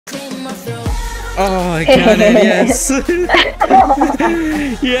Oh, I got it. Yes.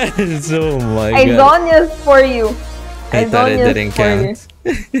 Yes. Oh my I god. Zonia's for you. I thought it didn't count.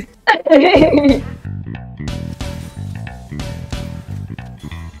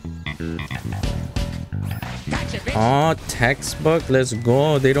 Oh, textbook. Let's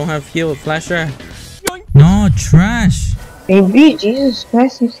go. They don't have heal. Flasher. No, trash. Baby, Jesus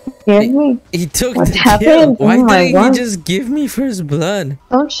Christ, you scared me. He took What the happened? kill. Why Oh my didn't God. he just give me first blood?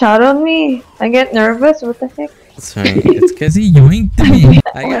 Don't shout on me. I get nervous. What the heck? It's fine. It's because he yoinked me.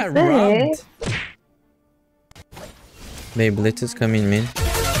 I got What the robbed. Babe, Blitz is coming, man.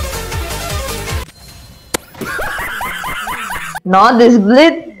 No, this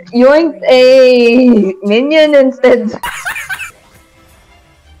Blitz yoinked a minion instead.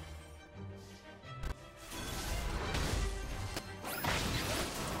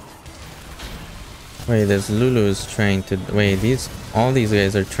 Wait, this Lulu is trying to. Wait, all these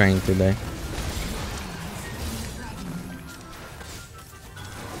guys are trying to die.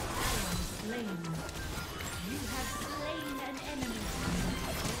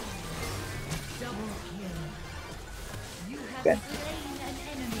 Okay.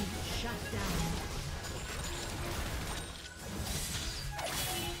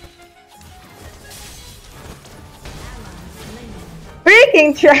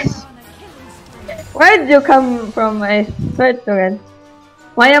 Freaking trash! Where did you come from? I swear to God.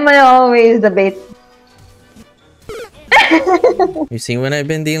 Why am I always the bait? You see what I've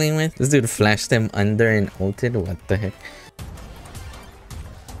been dealing with? This dude flashed them under and ulted. What the heck?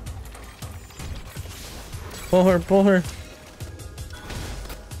 Pull her, pull her.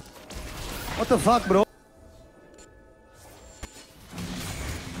 What the fuck, bro?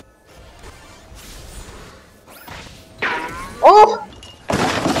 Oh!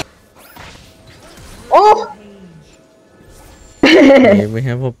 Oh! Okay, we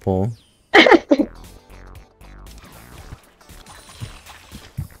have a pull.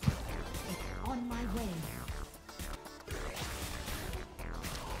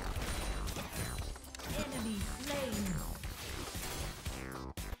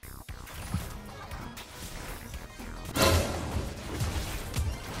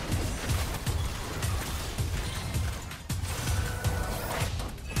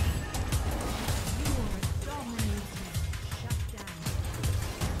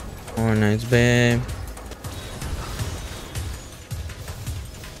 Oh, nice, babe.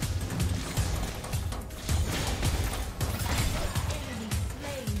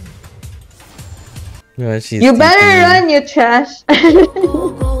 Yeah, she's You better TPing. run, you trash!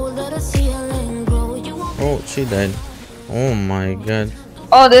 Oh, she died. Oh my god.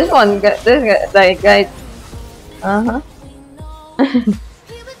 Oh, this guy. Uh-huh.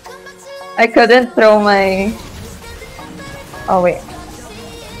 I couldn't throw my... Oh, wait.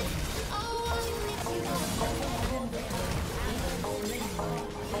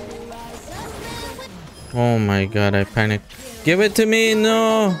 Oh my god, I panicked. Give it to me,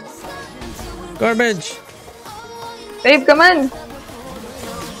 no! Garbage! Babe, come on!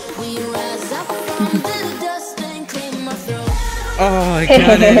 Oh, I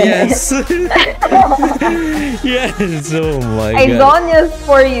got it, yes! Yes, oh my I god. Zonia's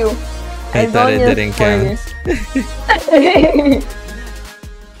for you. I thought it didn't count.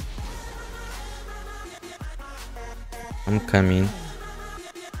 I'm coming.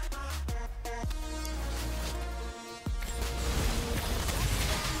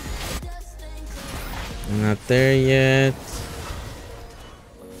 I'm not there yet.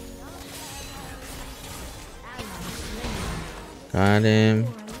 Got him.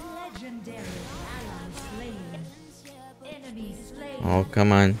 Oh,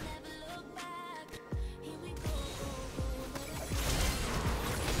 come on.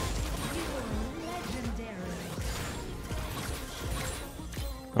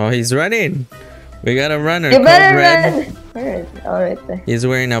 Oh, he's running. We got a runner. You better Red. run! Where is it? Oh, right there. He's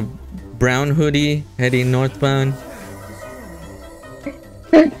wearing a brown hoodie, heading northbound.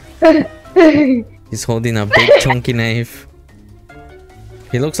 He's holding a big chunky knife.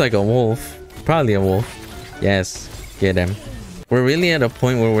 He looks like a wolf. Probably a wolf. Yes, get him. We're really at a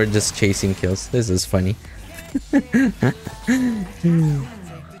point where we're just chasing kills. This is funny. Do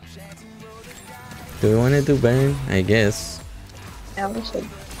we want to do Baron? I guess. Yeah, we should.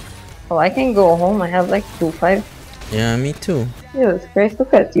 Oh, I can go home. I have like 2-5. Yeah, me too. Jesus Christ,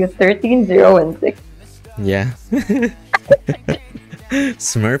 look at you. 13-0-6. Yeah.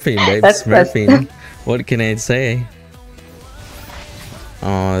 Smurfing, babe. That's Smurfing. What can I say?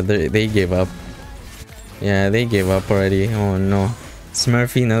 Oh, they gave up. Yeah, they gave up already. Oh no.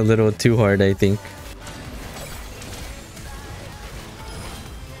 Smurfing a little too hard, I think.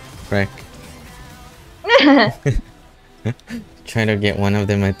 Crack. Try to get one of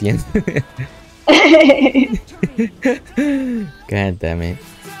them at the end. God damn it.